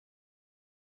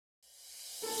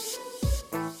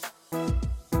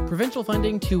provincial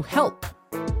funding to help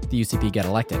the UCP get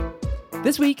elected.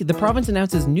 This week, the province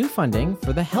announces new funding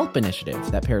for the HELP initiative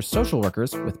that pairs social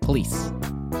workers with police.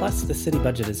 Plus, the city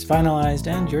budget is finalized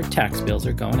and your tax bills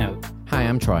are going out. Hi,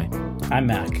 I'm Troy. I'm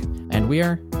Mac. And we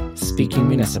are Speaking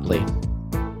Municipally.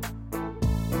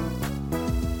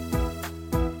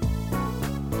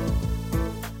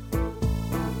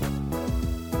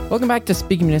 Welcome back to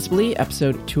Speaking Municipally,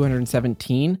 episode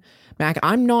 217. Mac,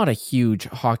 I'm not a huge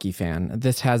hockey fan.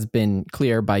 This has been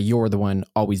clear by you're the one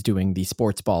always doing the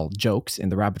sports ball jokes in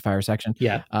the rapid fire section.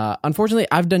 Yeah. Unfortunately,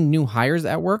 I've done new hires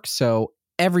at work, so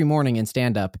every morning in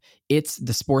stand-up, it's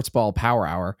the sports ball power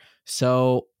hour.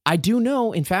 So I do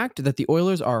know, in fact, that the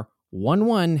Oilers are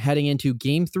 1-1 heading into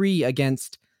Game 3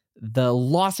 against the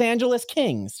Los Angeles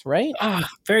Kings, right?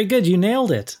 Very good. You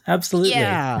nailed it. Absolutely.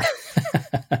 Yeah.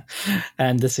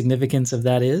 And the significance of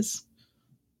that is?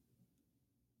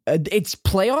 It's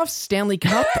playoffs, Stanley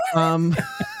Cup,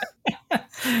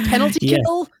 penalty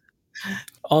kill.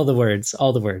 All the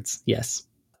words. Yes.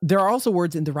 There are also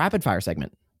words in the rapid fire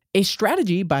segment. A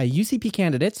strategy by UCP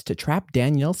candidates to trap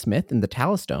Danielle Smith in the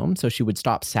Talus Dome so she would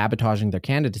stop sabotaging their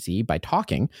candidacy by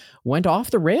talking went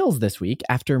off the rails this week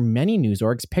after many news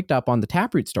orgs picked up on the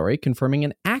Taproot story confirming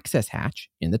an access hatch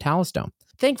in the Talus Dome.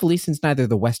 Thankfully, since neither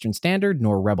the Western Standard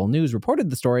nor Rebel News reported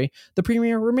the story, the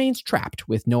premier remains trapped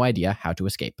with no idea how to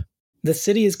escape. The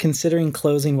city is considering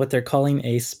closing what they're calling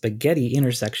a spaghetti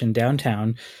intersection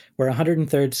downtown, where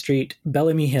 103rd Street,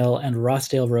 Bellamy Hill, and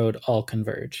Rossdale Road all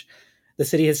converge. The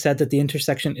city has said that the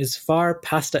intersection is far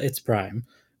past its prime.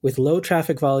 With low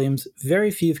traffic volumes, very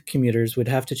few commuters would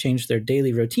have to change their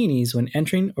daily routines when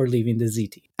entering or leaving the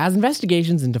ZT. As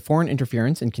investigations into foreign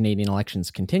interference in Canadian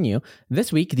elections continue,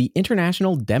 this week the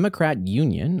International Democrat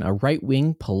Union, a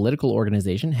right-wing political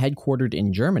organization headquartered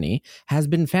in Germany, has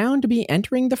been found to be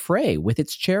entering the fray, with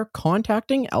its chair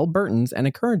contacting Albertans and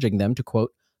encouraging them to,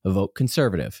 quote, vote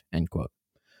conservative, end quote.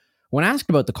 When asked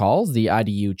about the calls, the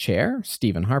IDU chair,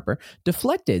 Stephen Harper,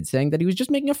 deflected, saying that he was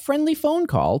just making a friendly phone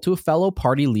call to a fellow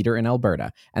party leader in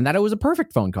Alberta, and that it was a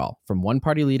perfect phone call from one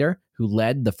party leader who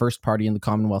led the first party in the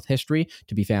Commonwealth history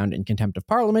to be found in contempt of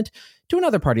Parliament, to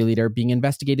another party leader being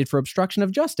investigated for obstruction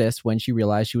of justice when she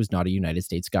realized she was not a United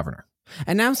States governor.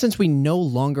 And now, since we no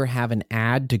longer have an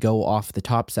ad to go off the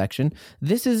top section,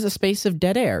 this is a space of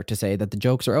dead air to say that the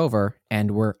jokes are over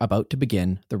and we're about to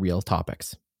begin the real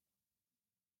topics.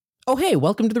 Oh, hey,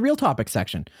 welcome to the Real Topics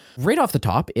section. Right off the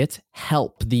top, it's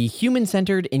HELP, the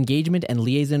Human-Centered Engagement and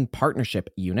Liaison Partnership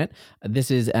Unit.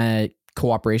 This is a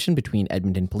cooperation between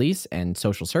Edmonton Police and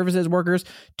social services workers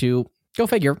to, go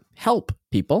figure, help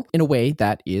people in a way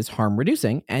that is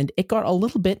harm-reducing, and it got a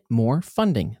little bit more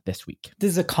funding this week. This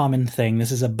is a common thing.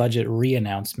 This is a budget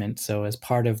re-announcement. So as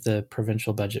part of the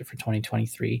provincial budget for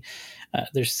 2023,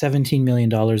 there's $17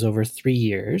 million over 3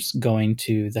 years going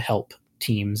to the HELP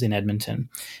teams in Edmonton,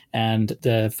 and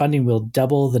the funding will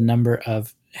double the number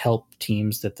of help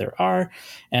teams that there are.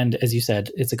 And as you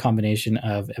said, it's a combination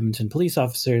of Edmonton police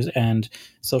officers and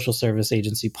social service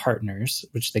agency partners,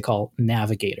 which they call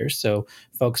navigators. So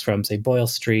folks from, say, Boyle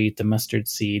Street, the Mustard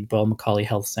Seed, Boyle McCauley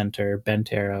Health Center,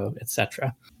 Bent Arrow,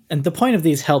 etc. And the point of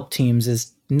these help teams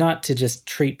is not to just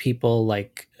treat people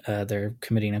like they're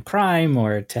committing a crime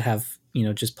or to have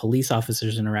just police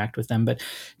officers interact with them, but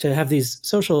to have these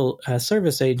social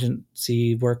service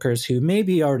agency workers who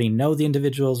maybe already know the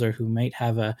individuals or who might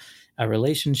have a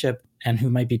relationship and who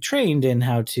might be trained in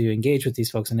how to engage with these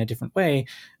folks in a different way,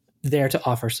 there to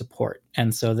offer support.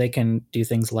 And so they can do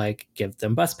things like give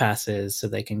them bus passes so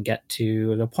they can get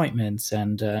to appointments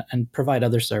and provide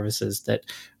other services that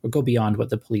would go beyond what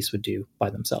the police would do by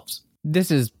themselves.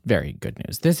 This is very good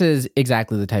news. This is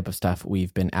exactly the type of stuff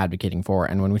we've been advocating for.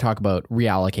 And when we talk about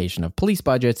reallocation of police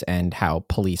budgets and how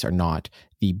police are not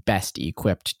the best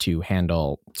equipped to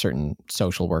handle certain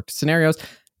social work scenarios,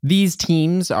 these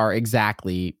teams are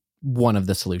exactly one of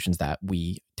the solutions that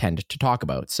we tend to talk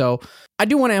about. So I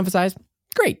do want to emphasize,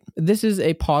 great, this is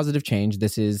a positive change.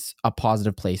 This is a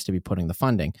positive place to be putting the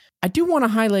funding. I do want to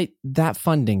highlight that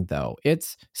funding, though.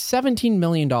 It's $17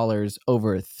 million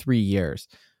over 3 years.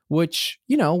 Which,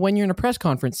 when you're in a press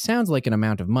conference, sounds like an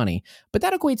amount of money, but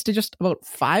that equates to just about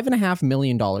 $5.5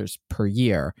 million per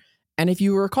year. And if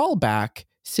you recall back,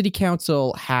 City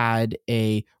Council had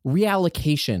a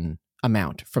reallocation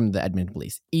amount from the Edmonton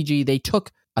Police, e.g. they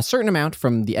took a certain amount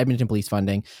from the Edmonton Police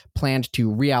funding, planned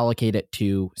to reallocate it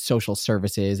to social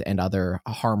services and other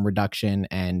harm reduction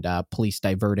and police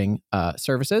diverting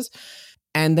services.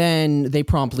 And then they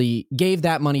promptly gave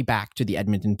that money back to the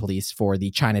Edmonton Police for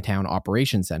the Chinatown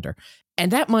Operations Center.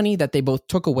 And that money that they both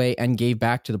took away and gave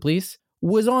back to the police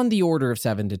was on the order of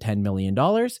 $7 to $10 million,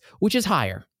 which is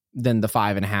higher than the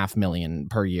 $5.5 million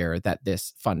per year that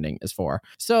this funding is for.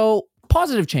 So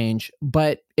positive change,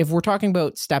 but if we're talking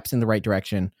about steps in the right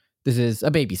direction, this is a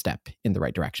baby step in the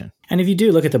right direction. And if you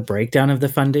do look at the breakdown of the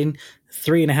funding,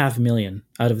 $3.5 million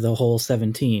out of the whole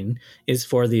 17 is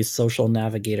for these social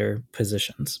navigator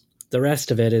positions. The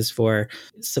rest of it is for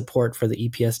support for the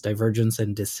EPS divergence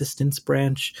and desistance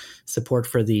branch, support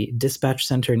for the dispatch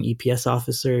center and EPS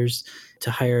officers,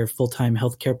 to hire full-time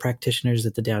healthcare practitioners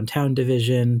at the downtown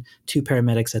division, 2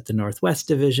 paramedics at the Northwest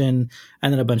division,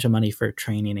 and then a bunch of money for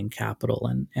training and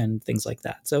capital and things like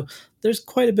that. So there's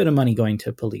quite a bit of money going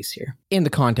to police here. In the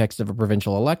context of a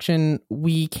provincial election,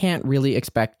 we can't really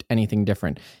expect anything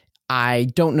different. I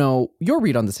don't know your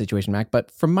read on the situation, Mac,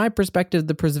 but from my perspective,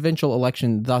 the provincial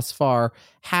election thus far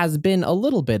has been a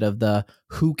little bit of the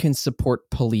who can support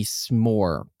police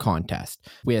more contest,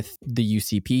 with the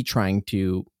UCP trying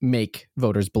to make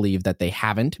voters believe that they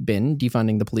haven't been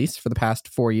defunding the police for the past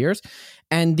 4 years,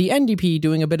 and the NDP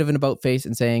doing a bit of an about face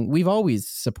and saying, we've always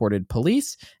supported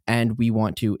police and we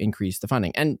want to increase the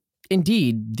funding. And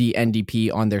indeed, the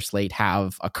NDP on their slate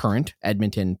have a current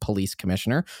Edmonton police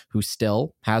commissioner who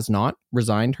still has not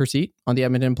resigned her seat on the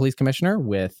Edmonton police commissioner,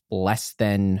 with less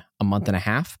than a month and a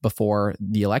half before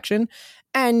the election,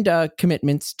 and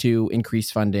commitments to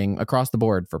increase funding across the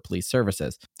board for police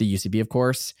services. The UCP, of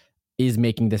course, is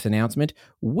making this announcement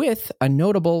with a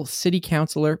notable city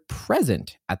councillor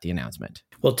present at the announcement.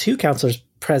 Well, 2 councillors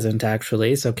present,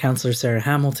 actually. So Councillor Sarah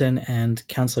Hamilton and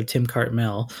Councillor Tim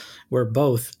Cartmel were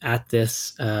both at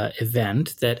this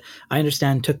event that I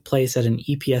understand took place at an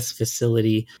EPS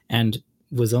facility and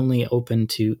was only open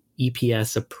to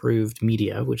EPS approved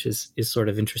media, which is sort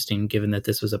of interesting given that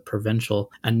this was a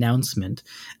provincial announcement.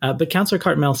 But Councillor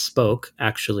Cartmel spoke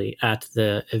actually at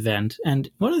the event. And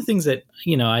one of the things that,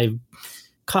 I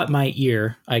caught my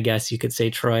ear, I guess you could say,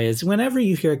 Troy, is whenever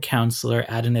you hear a councillor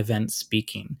at an event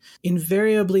speaking,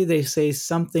 invariably they say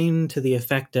something to the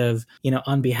effect of,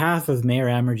 on behalf of Mayor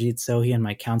Amarjeet Sohi and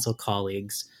my council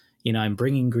colleagues, I'm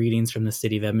bringing greetings from the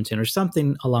city of Edmonton, or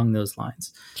something along those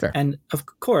lines. Sure. And of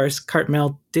course,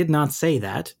 Cartmel did not say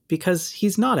that because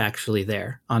he's not actually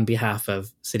there on behalf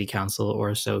of City Council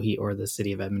or Sohi or the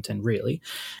city of Edmonton, really.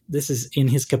 This is in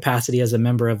his capacity as a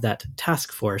member of that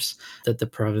task force that the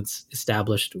province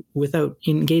established without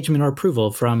engagement or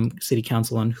approval from City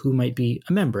Council on who might be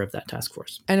a member of that task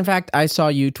force. And in fact, I saw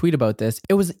you tweet about this.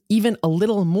 It was even a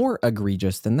little more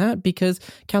egregious than that, because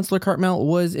Councillor Cartmel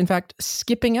was in fact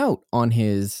skipping out on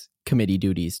his committee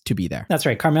duties to be there. That's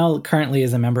right. Cartmel currently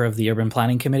is a member of the Urban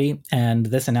Planning Committee, and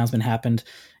this announcement happened,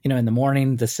 in the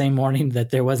morning, the same morning that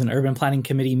there was an Urban Planning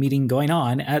Committee meeting going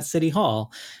on at City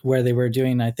Hall, where they were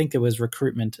doing, I think it was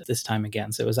recruitment this time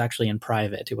again. So it was actually in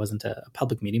private. It wasn't a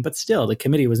public meeting, but still the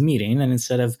committee was meeting. And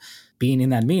instead of being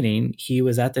in that meeting, he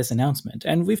was at this announcement.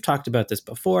 And we've talked about this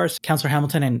before. Councillor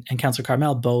Hamilton and Councillor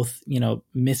Cartmel both,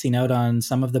 missing out on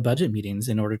some of the budget meetings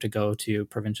in order to go to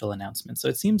provincial announcements. So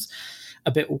it seems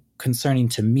a bit concerning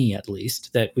to me, at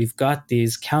least, that we've got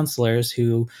these councillors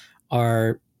who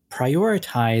are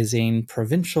prioritizing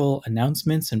provincial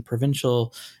announcements and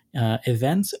provincial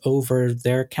events over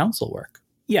their council work.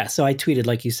 Yeah, so I tweeted,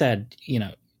 like you said,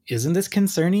 isn't this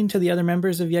concerning to the other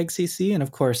members of YEGCC? And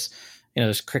of course,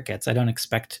 there's crickets. I don't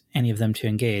expect any of them to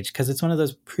engage because it's one of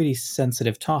those pretty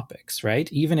sensitive topics,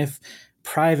 right? Even if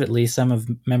privately some of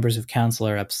members of council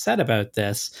are upset about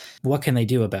this, what can they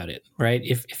do about it, right?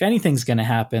 If anything's going to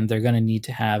happen, they're going to need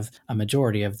to have a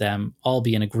majority of them all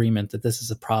be in agreement that this is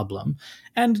a problem.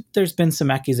 And there's been some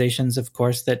accusations, of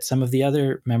course, that some of the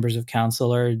other members of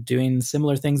council are doing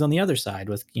similar things on the other side,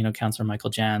 with, Councillor Michael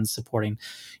Jans supporting,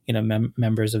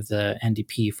 members of the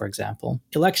NDP, for example.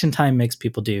 Election time makes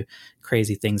people do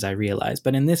crazy things, I realize.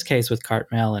 But in this case with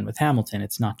Cartmel and with Hamilton,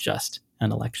 it's not just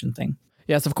an election thing.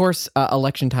 Yes, of course,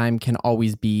 election time can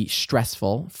always be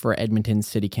stressful for Edmonton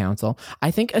City Council. I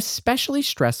think especially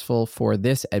stressful for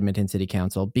this Edmonton City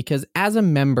Council, because as a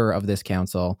member of this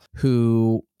council,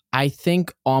 who I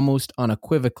think almost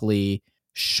unequivocally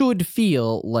should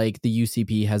feel like the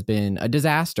UCP has been a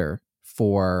disaster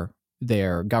for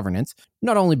their governance,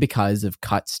 not only because of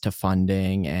cuts to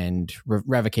funding and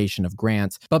revocation of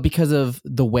grants, but because of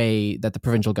the way that the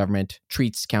provincial government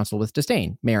treats council with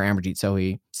disdain. Mayor Amarjeet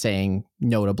Sohi saying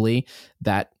notably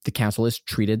that the council is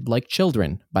treated like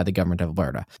children by the government of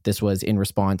Alberta. This was in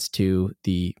response to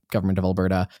the government of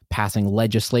Alberta passing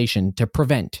legislation to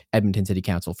prevent Edmonton City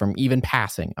Council from even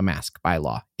passing a mask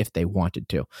bylaw if they wanted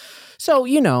to. So,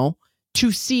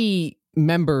 to see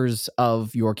members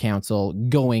of your council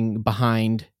going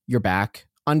behind your back,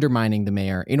 undermining the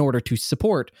mayor in order to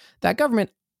support that government,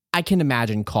 I can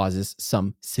imagine causes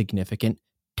some significant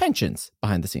tensions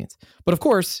behind the scenes. But of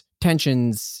course,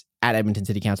 tensions at Edmonton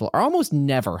City Council are almost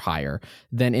never higher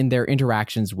than in their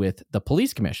interactions with the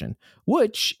police commission,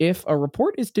 which, if a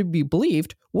report is to be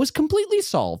believed, was completely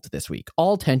solved this week.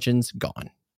 All tensions gone.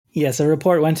 Yes, a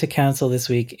report went to council this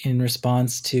week in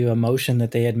response to a motion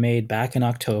that they had made back in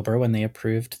October when they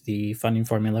approved the funding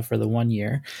formula for the 1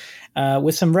 year,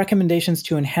 with some recommendations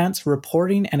to enhance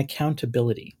reporting and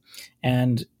accountability.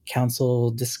 And council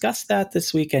discussed that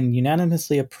this week and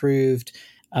unanimously approved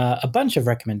a bunch of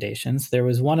recommendations. There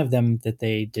was one of them that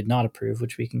they did not approve,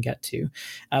 which we can get to.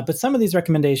 But some of these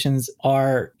recommendations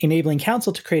are enabling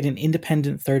council to create an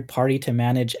independent third party to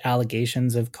manage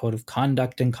allegations of code of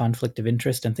conduct and conflict of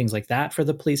interest and things like that for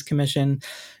the police commission,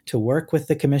 to work with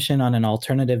the commission on an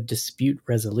alternative dispute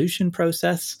resolution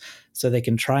process so they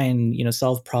can try and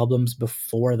solve problems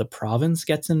before the province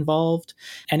gets involved.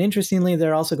 And interestingly,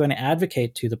 they're also going to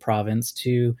advocate to the province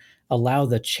to allow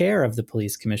the chair of the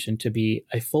police commission to be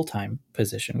a full-time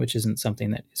position, which isn't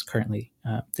something that is currently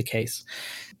the case.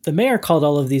 The mayor called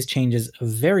all of these changes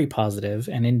very positive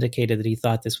and indicated that he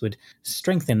thought this would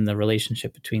strengthen the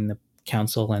relationship between the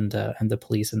council and the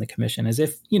police and the commission, as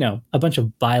if, a bunch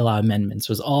of bylaw amendments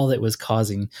was all that was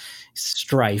causing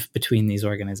strife between these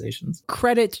organizations.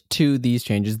 Credit to these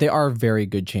changes. They are very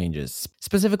good changes,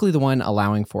 specifically the one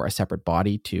allowing for a separate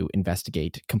body to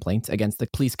investigate complaints against the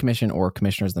police commission or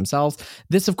commissioners themselves.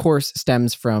 This, of course,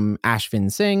 stems from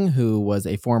Ashvin Singh, who was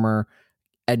a former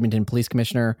Edmonton police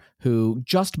commissioner who,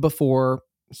 just before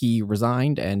he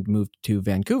resigned and moved to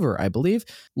Vancouver, I believe,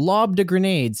 lobbed a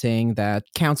grenade saying that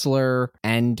Councillor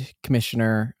and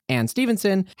Commissioner Ann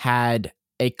Stevenson had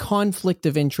a conflict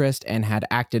of interest and had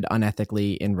acted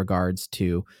unethically in regards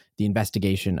to the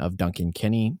investigation of Duncan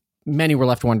Kinney. Many were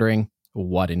left wondering,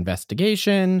 what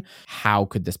investigation? How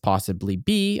could this possibly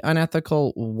be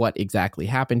unethical? What exactly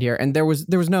happened here? And there was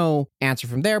no answer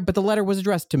from there, but the letter was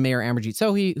addressed to Mayor Amarjeet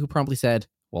Sohi, who promptly said,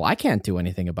 well, I can't do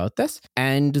anything about this.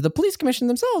 And the police commission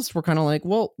themselves were kind of like,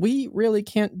 well, we really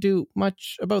can't do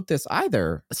much about this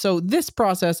either. So this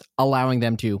process, allowing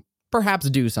them to perhaps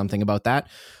do something about that,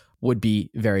 would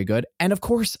be very good. And of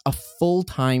course, a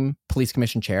full-time police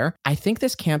commission chair. I think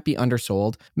this can't be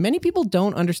undersold. Many people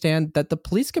don't understand that the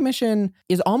police commission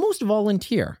is almost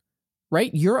volunteer, right?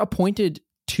 You're appointed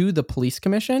to the police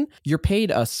commission. You're paid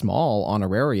a small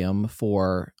honorarium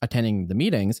for attending the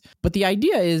meetings. But the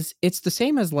idea is it's the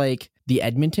same as like the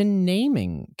Edmonton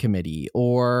Naming Committee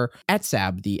or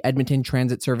ETSAB, the Edmonton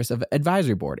Transit Service of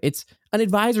Advisory Board. It's an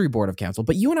advisory board of council.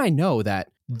 But you and I know that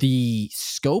the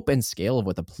scope and scale of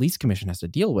what the police commission has to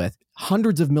deal with,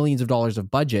 hundreds of millions of dollars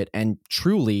of budget, and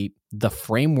truly the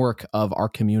framework of our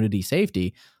community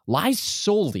safety lies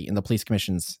solely in the police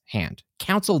commission's hand.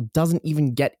 Council doesn't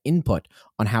even get input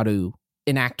on how to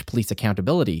enact police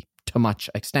accountability to much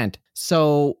extent.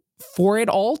 So for it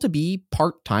all to be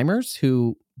part-timers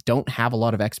who don't have a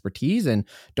lot of expertise and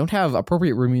don't have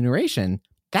appropriate remuneration,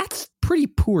 that's pretty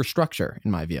poor structure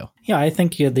in my view. Yeah, I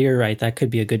think you're right. That could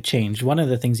be a good change. One of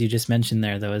the things you just mentioned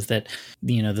there, though, is that,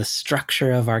 the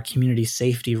structure of our community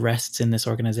safety rests in this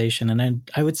organization. And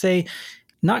I would say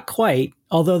not quite,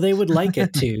 although they would like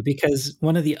it to, because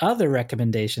one of the other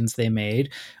recommendations they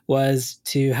made was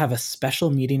to have a special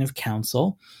meeting of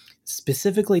council,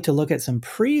 specifically to look at some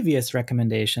previous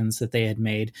recommendations that they had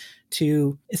made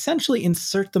to essentially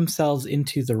insert themselves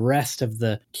into the rest of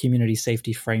the community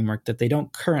safety framework that they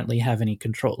don't currently have any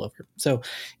control over. So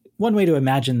one way to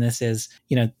imagine this is,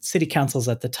 city council's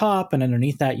at the top, and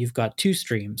underneath that, you've got two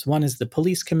streams. One is the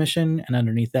police commission, and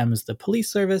underneath them is the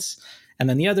police service. And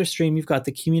then the other stream, you've got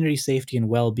the community safety and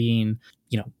well-being,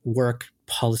 work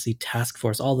policy task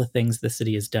force, all the things the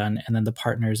city has done, and then the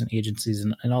partners and agencies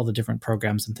and all the different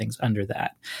programs and things under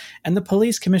that. And the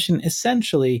police commission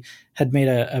essentially had made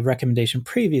a recommendation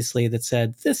previously that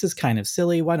said, this is kind of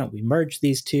silly. Why don't we merge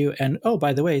these two? And oh,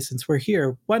 by the way, since we're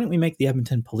here, why don't we make the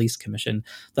Edmonton Police Commission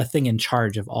the thing in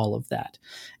charge of all of that?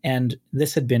 And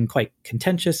this had been quite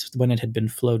contentious when it had been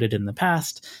floated in the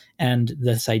past. And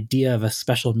this idea of a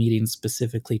special meeting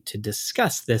specifically to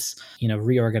discuss this,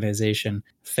 reorganization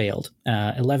failed.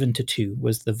 11-2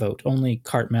 was the vote. Only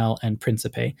Cartmel and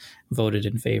Principe voted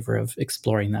in favor of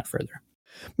exploring that further.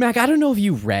 Mac, I don't know if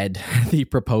you read the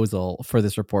proposal for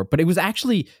this report, but it was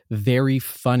actually very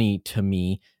funny to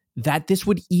me that this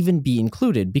would even be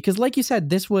included because, like you said,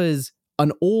 this was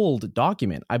an old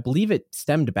document. I believe it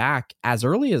stemmed back as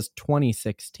early as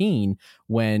 2016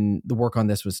 when the work on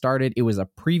this was started. It was a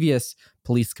previous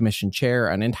police commission chair,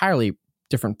 an entirely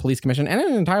different police commission, and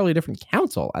an entirely different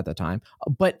council at the time.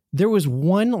 But there was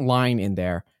one line in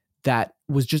there that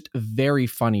was just very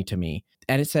funny to me.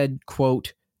 And it said,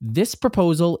 quote, "This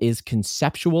proposal is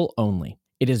conceptual only.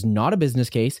 It is not a business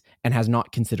case and has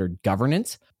not considered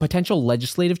governance, potential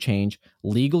legislative change,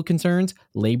 legal concerns,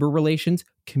 labor relations,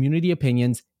 community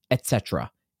opinions,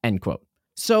 etc. End quote.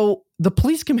 So the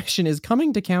police commission is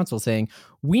coming to council saying,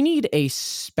 we need a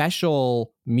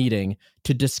special meeting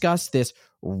to discuss this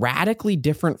radically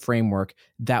different framework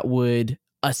that would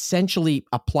essentially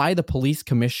apply the police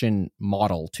commission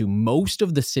model to most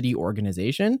of the city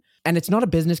organization. And it's not a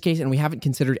business case, and we haven't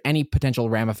considered any potential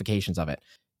ramifications of it.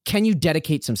 Can you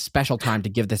dedicate some special time to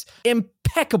give this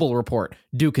impeccable report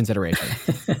due consideration?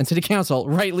 And city council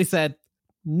rightly said,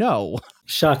 no.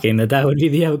 Shocking that would be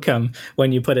the outcome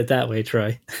when you put it that way,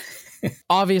 Troy.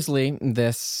 Obviously,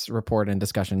 this report and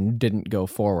discussion didn't go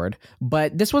forward,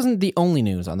 but this wasn't the only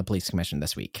news on the police commission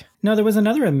this week. No, there was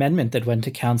another amendment that went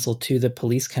to council to the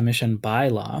police commission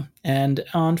bylaw. And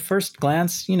on first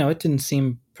glance, it didn't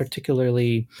seem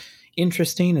particularly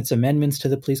interesting. It's amendments to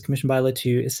the police commission bylaw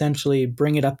to essentially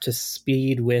bring it up to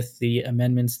speed with the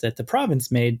amendments that the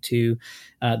province made to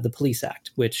the Police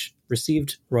Act, which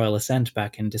received royal assent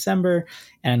back in December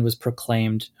and was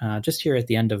proclaimed just here at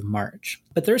the end of March.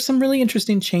 But there are some really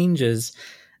interesting changes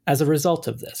as a result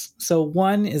of this. So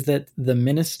one is that the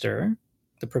minister,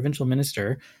 the provincial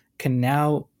minister, can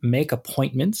now make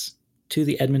appointments to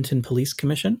the Edmonton Police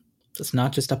Commission. So it's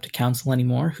not just up to council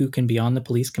anymore who can be on the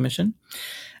police commission.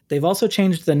 They've also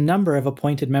changed the number of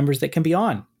appointed members that can be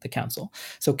on the council.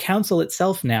 So council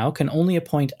itself now can only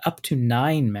appoint up to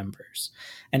 9 members.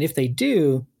 And if they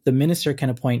do, the minister can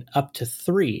appoint up to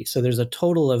 3. So there's a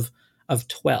total of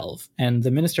 12. And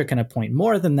the minister can appoint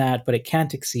more than that, but it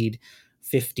can't exceed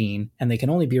 15, and they can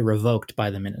only be revoked by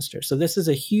the minister. So this is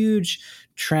a huge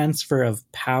transfer of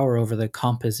power over the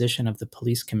composition of the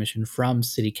police commission from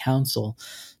city council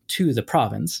to the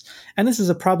province. And this is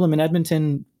a problem in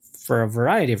Edmonton for a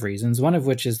variety of reasons, one of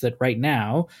which is that right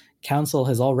now, council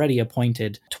has already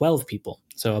appointed 12 people,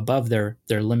 so above their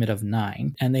limit of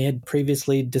 9. And they had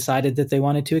previously decided that they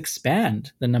wanted to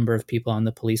expand the number of people on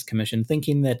the police commission,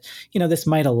 thinking that, this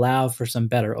might allow for some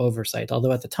better oversight.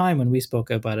 Although at the time when we spoke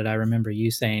about it, I remember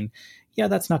you saying, yeah,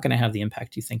 that's not going to have the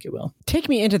impact you think it will. Take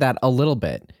me into that a little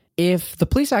bit. If the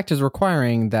Police Act is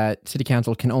requiring that City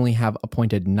Council can only have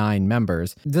appointed 9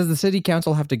 members, does the City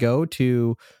Council have to go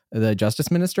to the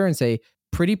Justice Minister and say,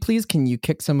 pretty please, can you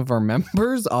kick some of our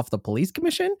members off the Police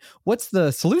Commission? What's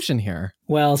the solution here?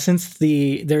 Well, since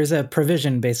there's a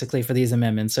provision basically for these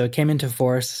amendments. So it came into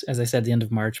force, as I said, the end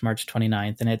of March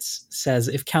 29th. And it says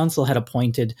if council had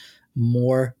appointed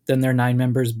more than their 9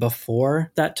 members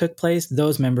before that took place,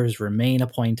 those members remain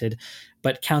appointed,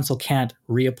 but council can't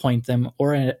reappoint them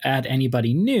or add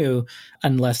anybody new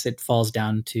unless it falls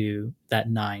down to that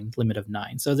limit of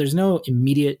 9. So there's no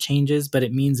immediate changes, but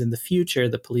it means in the future,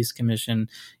 the police commission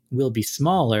will be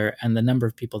smaller and the number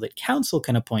of people that council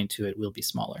can appoint to it will be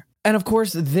smaller. And of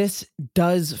course, this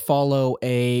does follow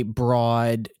a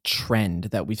broad trend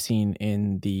that we've seen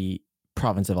in the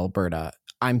province of Alberta.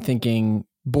 I'm thinking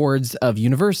boards of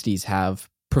universities have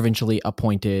provincially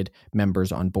appointed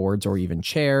members on boards or even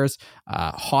chairs.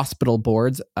 Hospital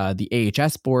boards, the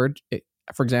AHS board,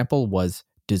 for example, was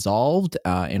dissolved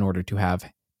in order to have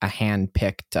a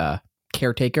hand-picked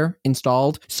caretaker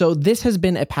installed. So this has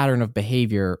been a pattern of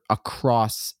behavior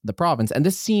across the province, and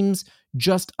this seems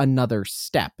just another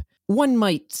step. One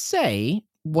might say,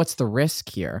 what's the risk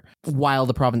here? While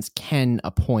the province can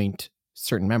appoint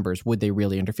certain members, would they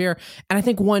really interfere? And I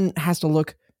think one has to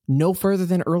look no further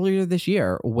than earlier this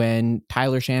year when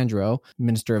Tyler Shandro,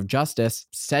 Minister of Justice,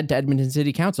 said to Edmonton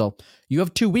City Council, you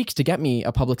have 2 weeks to get me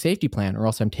a public safety plan or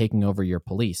else I'm taking over your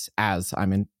police, as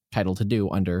I'm entitled to do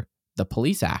under the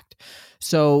Police Act.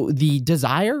 So the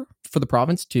desire for the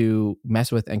province to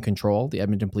mess with and control the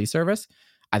Edmonton Police Service,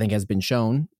 I think, has been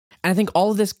shown. And I think all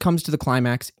of this comes to the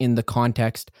climax in the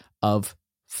context of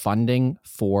funding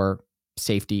for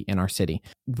safety in our city.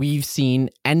 We've seen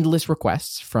endless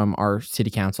requests from our city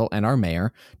council and our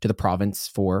mayor to the province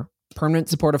for permanent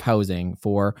supportive housing,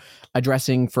 for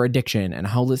addressing for addiction and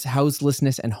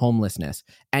houselessness and homelessness.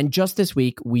 And just this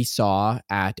week, we saw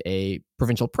at a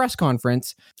provincial press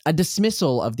conference a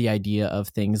dismissal of the idea of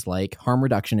things like harm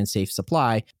reduction and safe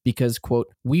supply because, quote,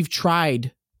 we've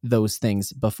tried those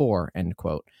things before, end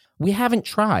quote. We haven't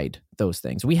tried those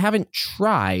things. We haven't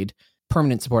tried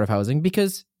permanent supportive housing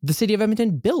because the city of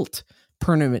Edmonton built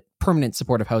permanent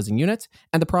supportive housing units,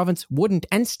 and the province wouldn't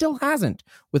and still hasn't,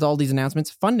 with all these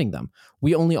announcements, funding them.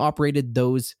 We only operated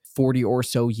those 40 or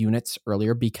so units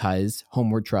earlier because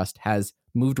Homeward Trust has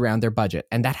moved around their budget,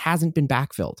 and that hasn't been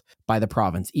backfilled by the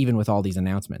province, even with all these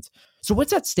announcements. So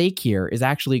what's at stake here is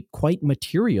actually quite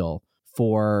material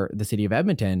for the city of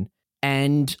Edmonton.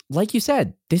 And like you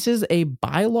said, this is a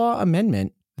bylaw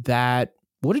amendment that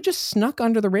would have just snuck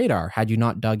under the radar had you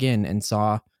not dug in and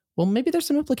saw, well, maybe there's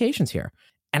some implications here.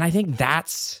 And I think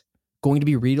that's going to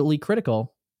be really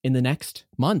critical in the next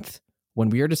month when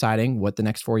we are deciding what the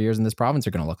next 4 years in this province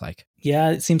are going to look like.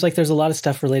 Yeah, it seems like there's a lot of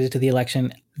stuff related to the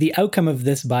election. The outcome of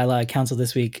this bylaw council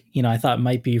this week, I thought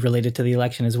might be related to the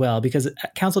election as well, because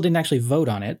council didn't actually vote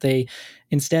on it. They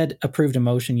instead approved a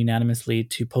motion unanimously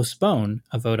to postpone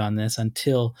a vote on this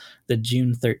until the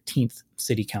June 13th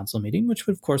city council meeting, which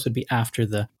of course would be after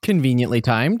the... Conveniently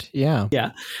timed, yeah.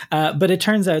 Yeah. But it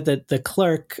turns out that the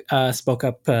clerk spoke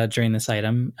up during this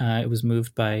item. It was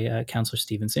moved by Councillor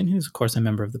Stevenson, who's of course a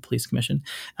member of the police commission.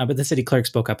 But the city clerk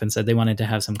spoke up and said they wanted to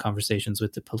have some conversations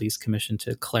with the police commission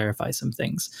to clarify some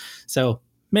things. So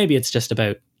maybe it's just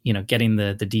about, getting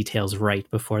the details right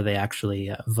before they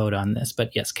actually vote on this.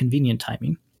 But yes, convenient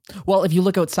timing. Well, if you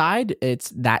look outside, it's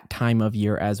that time of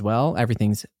year as well.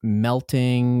 Everything's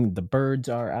melting. The birds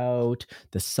are out.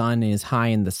 The sun is high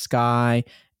in the sky.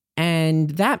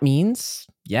 And that means,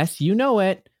 yes, you know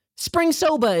it, Spring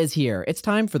SOBA is here. It's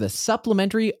time for the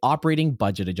supplementary operating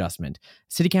budget adjustment.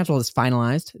 City Council has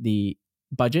finalized the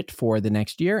budget for the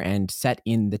next year and set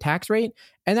in the tax rate.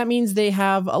 And that means they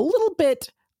have a little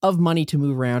bit of money to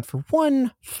move around for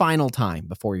one final time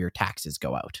before your taxes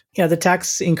go out. Yeah, the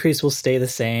tax increase will stay the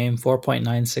same,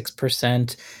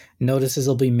 4.96%. Notices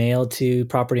will be mailed to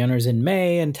property owners in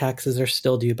May, and taxes are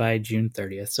still due by June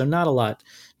 30th. So not a lot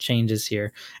changes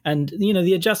here. And,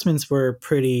 the adjustments were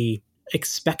pretty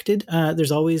expected.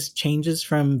 There's always changes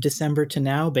from December to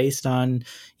now based on,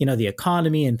 the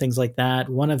economy and things like that.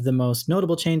 One of the most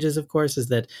notable changes, of course, is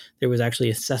that there was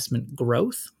actually assessment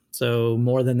growth. So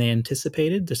more than they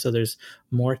anticipated. So there's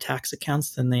more tax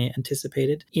accounts than they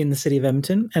anticipated in the city of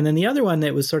Edmonton. And then the other one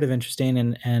that was sort of interesting,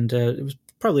 and it was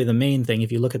probably the main thing,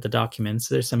 if you look at the documents,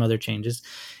 there's some other changes,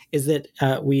 is that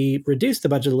we reduced the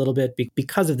budget a little bit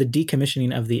because of the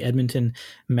decommissioning of the Edmonton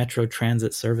Metro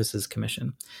Transit Services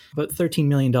Commission. About $13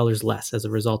 million less as a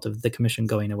result of the commission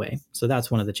going away. So that's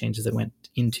one of the changes that went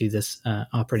into this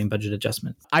operating budget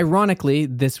adjustment. Ironically,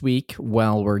 this week,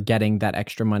 while we're getting that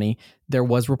extra money, there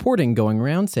was reporting going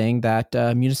around saying that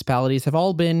municipalities have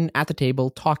all been at the table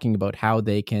talking about how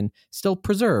they can still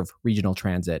preserve regional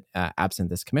transit absent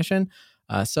this commission.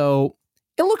 So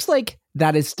it looks like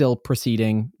that is still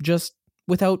proceeding, just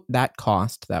without that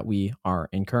cost that we are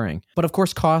incurring. But of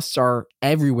course, costs are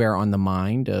everywhere on the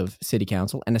mind of City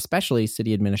Council and especially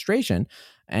City Administration.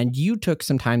 And you took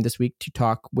some time this week to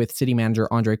talk with City Manager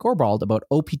Andre Corbald about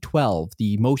OP12,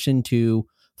 the motion to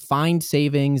find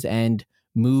savings and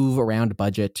move around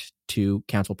budget to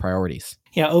council priorities.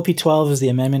 Yeah, OP12 is the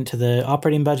amendment to the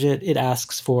operating budget. It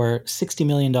asks for $60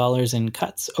 million in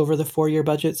cuts over the 4-year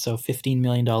budget, so $15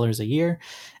 million a year,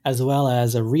 as well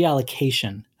as a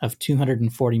reallocation of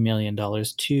 $240 million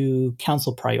to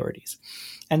council priorities.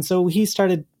 And so he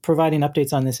started providing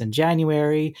updates on this in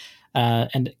January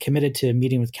and committed to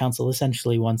meeting with council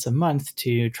essentially once a month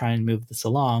to try and move this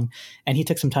along. And he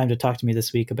took some time to talk to me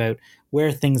this week about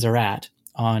where things are at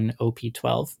on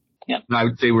OP12. Yeah, I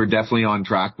would say we're definitely on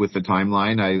track with the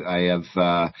timeline.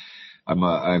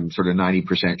 I'm sort of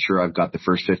 90% sure I've got the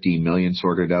first 15 million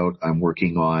sorted out. I'm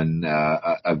working on,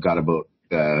 I've got about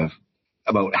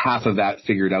half of that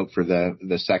figured out for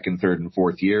the second, third, and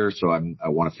fourth year. So I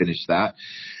want to finish that.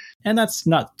 And that's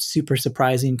not super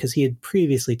surprising because he had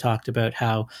previously talked about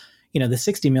how, the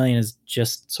 60 million is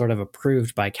just sort of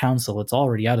approved by council. It's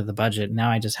already out of the budget.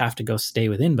 Now I just have to go stay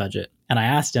within budget. And I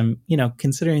asked him,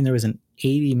 considering there was an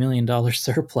 $80 million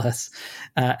surplus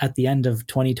at the end of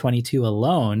 2022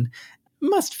 alone,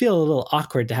 must feel a little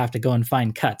awkward to have to go and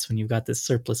find cuts when you've got this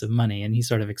surplus of money. And he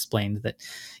sort of explained that,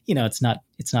 it's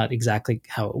not exactly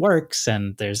how it works.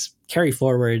 And there's carry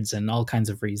forwards and all kinds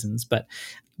of reasons, but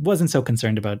wasn't so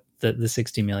concerned about the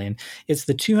 60 million. It's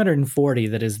the 240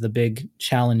 that is the big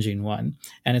challenging one.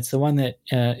 And it's the one that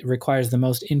requires the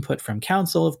most input from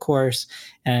council, of course,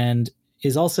 and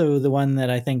is also the one that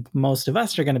I think most of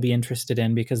us are going to be interested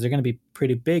in because they're going to be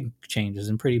pretty big changes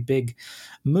and pretty big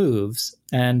moves.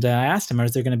 And I asked him,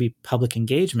 is there going to be public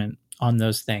engagement on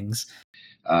those things?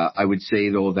 I would say,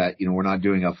 though, that, we're not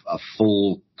doing a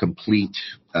full, complete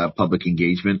public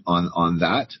engagement on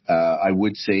that. I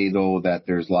would say, though, that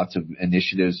there's lots of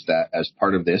initiatives that, as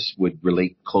part of this, would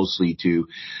relate closely to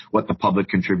what the public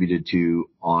contributed to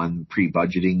on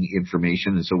pre-budgeting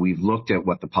information. And so we've looked at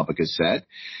what the public has said,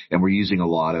 and we're using a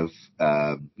lot of,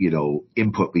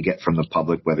 input we get from the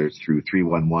public, whether it's through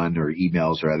 311 or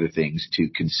emails or other things, to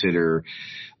consider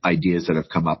ideas that have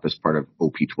come up as part of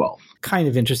OP12. Kind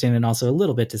of interesting and also a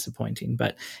little bit disappointing,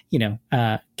 but,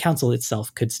 council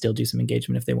itself could still do some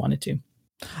engagement if they wanted to.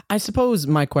 I suppose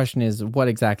my question is, what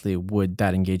exactly would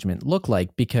that engagement look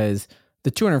like? Because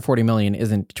the 240 million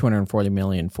isn't 240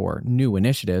 million for new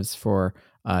initiatives, for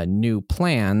new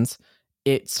plans.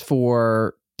 It's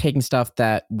for taking stuff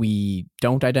that we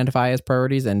don't identify as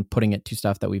priorities and putting it to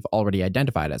stuff that we've already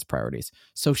identified as priorities.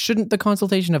 So shouldn't the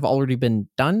consultation have already been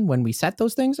done when we set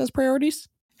those things as priorities?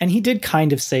 And he did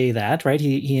kind of say that, right?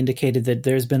 He indicated that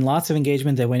there's been lots of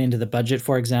engagement that went into the budget,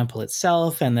 for example,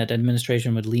 itself, and that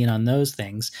administration would lean on those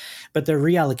things. But they're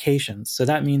reallocations. So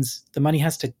that means the money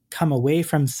has to come away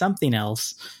from something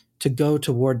else to go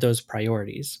toward those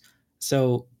priorities.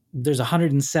 So there's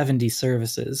 170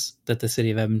 services that the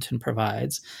city of Edmonton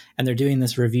provides, and they're doing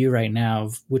this review right now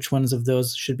of which ones of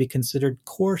those should be considered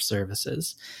core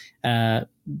services.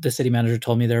 The city manager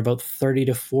told me there are about 30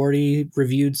 to 40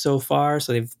 reviewed so far,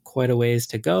 so they've quite a ways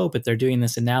to go, but they're doing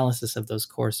this analysis of those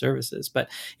core services. But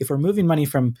if we're moving money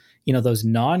from, those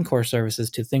non-core services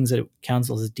to things that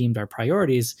council has deemed our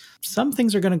priorities, some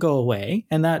things are going to go away,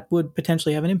 and that would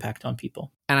potentially have an impact on people.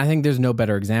 And I think there's no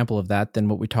better example of that than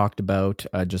what we talked about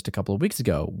just a couple of weeks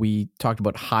ago. We talked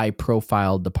about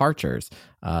high-profile departures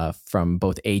from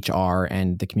both HR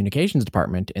and the communications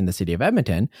department in the city of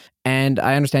Edmonton. And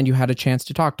I understand you had a chance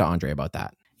to talk to Andre about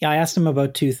that. Yeah, I asked him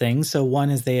about two things. So one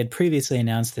is they had previously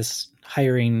announced this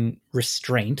hiring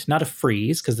restraint, not a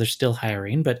freeze because they're still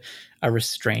hiring, but a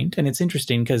restraint. And it's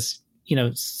interesting because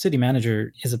city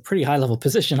manager is a pretty high level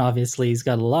position. Obviously, he's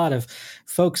got a lot of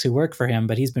folks who work for him,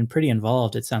 but he's been pretty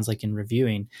involved, it sounds like, in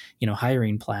reviewing,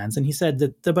 hiring plans. And he said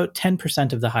that about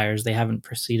 10% of the hires they haven't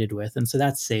proceeded with. And so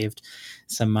that's saved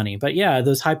some money. But yeah,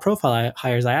 those high profile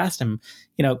hires, I asked him,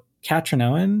 Katrin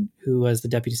Owen, who was the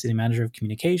Deputy City Manager of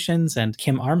Communications, and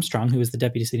Kim Armstrong, who was the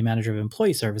Deputy City Manager of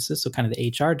Employee Services, so kind of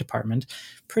the HR department,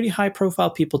 pretty high-profile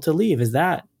people to leave. Is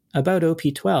that about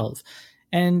OP12?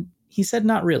 And he said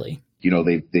not really.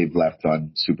 They've left on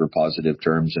super positive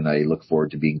terms, and I look forward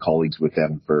to being colleagues with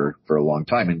them for a long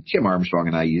time. And Kim Armstrong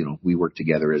and I, we work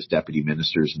together as deputy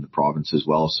ministers in the province as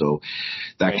well. So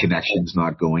that connection's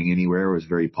not going anywhere. It was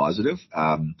very positive.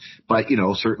 But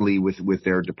certainly with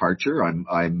their departure,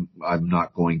 I'm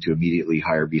not going to immediately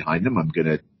hire behind them. I'm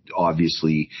going to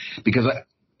obviously, because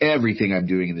everything I'm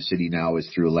doing in the city now is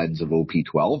through a lens of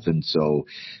OP12. And so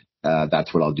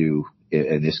that's what I'll do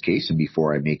in this case. And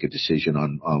before I make a decision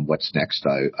on what's next,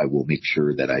 I will make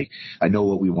sure that I know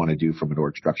what we want to do from an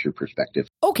org structure perspective.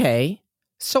 Okay.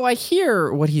 So I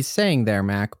hear what he's saying there,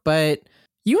 Mac, but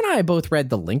you and I both read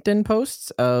the LinkedIn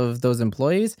posts of those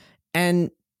employees,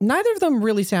 and neither of them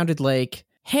really sounded like,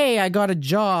 hey, I got a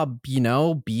job,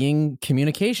 being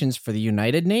communications for the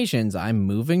United Nations. I'm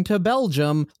moving to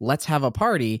Belgium. Let's have a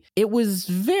party. It was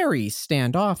very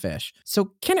standoffish.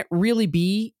 So can it really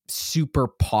be super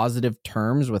positive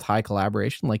terms with high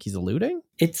collaboration like he's alluding?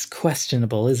 It's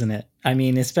questionable, isn't it? I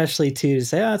mean, especially to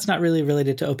say, it's not really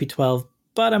related to OP12,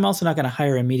 but I'm also not going to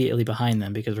hire immediately behind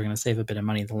them because we're going to save a bit of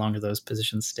money the longer those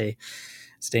positions stay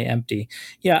empty.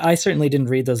 Yeah, I certainly didn't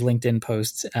read those LinkedIn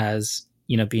posts as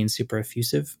being super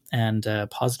effusive and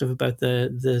positive about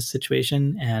the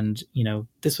situation. And,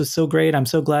 this was so great. I'm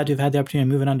so glad to have had the opportunity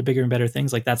of moving on to bigger and better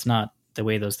things. Like, that's not the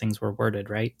way those things were worded,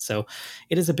 right? So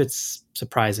it is a bit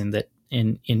surprising that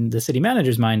in the city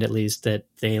manager's mind, at least, that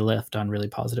they left on really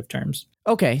positive terms.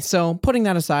 Okay, so putting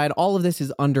that aside, all of this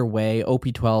is underway.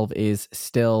 OP12 is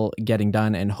still getting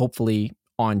done and hopefully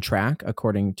on track,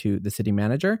 according to the city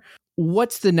manager.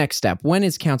 What's the next step? When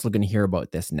is council going to hear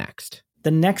about this next? The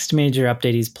next major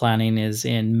update he's planning is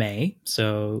in May.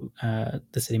 So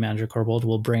the city manager, Corbold,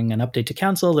 will bring an update to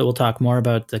council that will talk more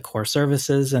about the core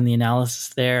services and the analysis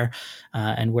there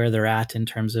and where they're at in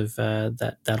terms of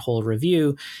that whole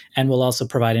review. And we'll also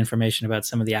provide information about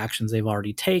some of the actions they've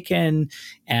already taken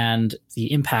and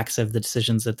the impacts of the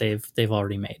decisions that they've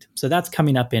already made. So that's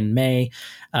coming up in May.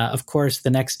 Of course,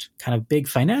 the next kind of big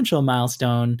financial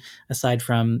milestone, aside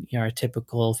from our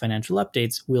typical financial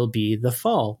updates, will be the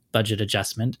fall budget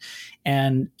adjustment.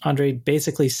 And Andre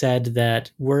basically said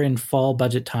that we're in fall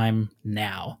budget time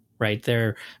now, right?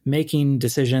 They're making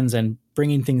decisions and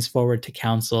bringing things forward to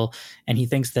council. And he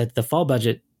thinks that the fall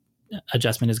budget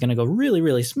adjustment is going to go really,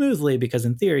 really smoothly because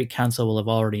in theory, council will have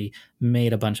already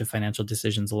made a bunch of financial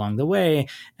decisions along the way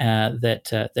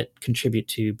that contribute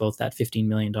to both that $15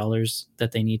 million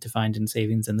that they need to find in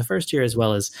savings in the first year, as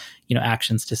well as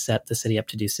actions to set the city up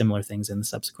to do similar things in the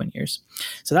subsequent years.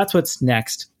 So that's what's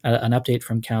next, an update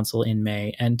from council in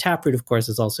May. And Taproot, of course,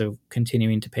 is also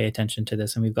continuing to pay attention to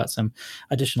this, and we've got some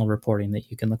additional reporting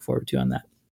that you can look forward to on that.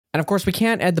 And of course, we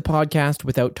can't end the podcast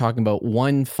without talking about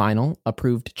one final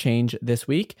approved change this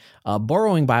week. A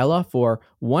borrowing bylaw for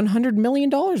 $100 million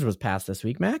was passed this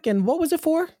week, Mac. And what was it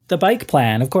for? The bike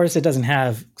plan. Of course, it doesn't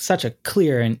have such a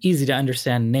clear and easy to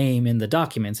understand name in the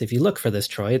documents. If you look for this,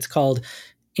 Troy, it's called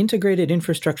Integrated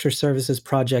Infrastructure Services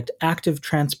Project Active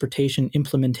Transportation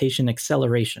Implementation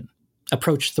Acceleration.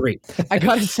 Approach 3. I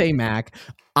gotta say, Mac,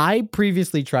 I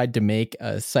previously tried to make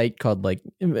a site called like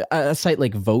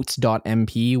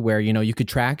votes.mp where, you could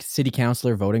track city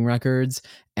councilor voting records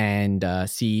and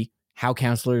see how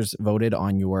councilors voted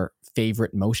on your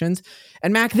favorite motions.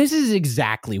 And Mac, this is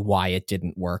exactly why it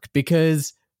didn't work,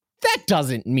 because that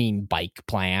doesn't mean bike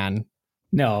plan.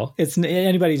 No, it's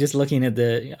anybody just looking at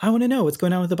I want to know what's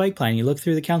going on with the bike plan. You look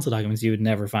through the council documents, you would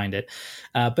never find it.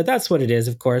 But that's what it is,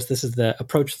 of course. This is the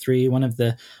Approach 3, one of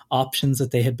the options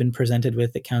that they had been presented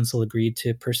with that council agreed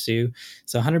to pursue.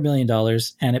 So $100 million,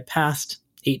 and it passed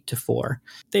 8-4.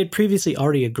 They had previously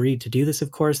already agreed to do this,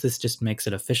 of course. This just makes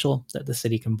it official that the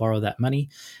city can borrow that money.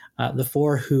 The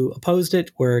 4 who opposed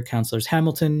it were Councillors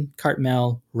Hamilton,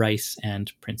 Cartmel, Rice,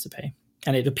 and Principe.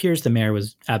 And it appears the mayor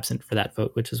was absent for that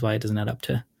vote, which is why it doesn't add up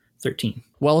to 13.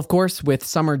 Well, of course, with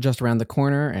summer just around the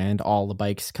corner and all the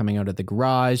bikes coming out of the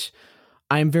garage,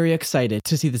 I am very excited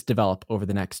to see this develop over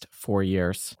the next 4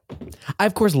 years. I,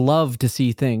 of course, love to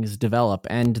see things develop,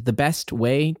 and the best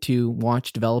way to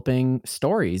watch developing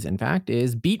stories, in fact,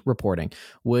 is beat reporting,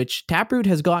 which Taproot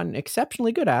has gotten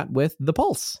exceptionally good at with The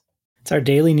Pulse. It's our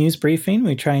daily news briefing.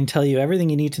 We try and tell you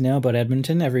everything you need to know about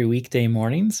Edmonton every weekday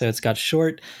morning. So it's got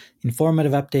short,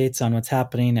 informative updates on what's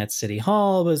happening at City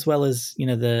Hall, as well as,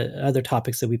 the other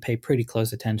topics that we pay pretty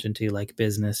close attention to, like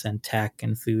business and tech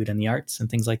and food and the arts and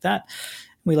things like that.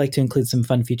 We like to include some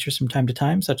fun features from time to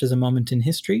time, such as a moment in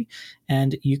history,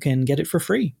 and you can get it for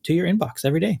free to your inbox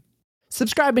every day.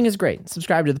 Subscribing is great.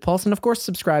 Subscribe to The Pulse, and of course,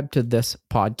 subscribe to this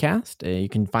podcast. You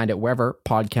can find it wherever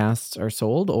podcasts are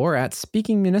sold, or at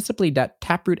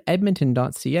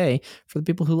speakingmunicipally.taprootedmonton.ca for the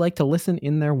people who like to listen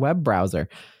in their web browser.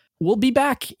 We'll be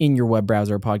back in your web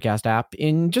browser podcast app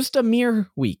in just a mere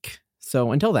week.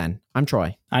 So until then, I'm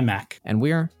Troy. I'm Mac. And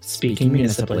we're Speaking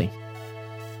Municipally.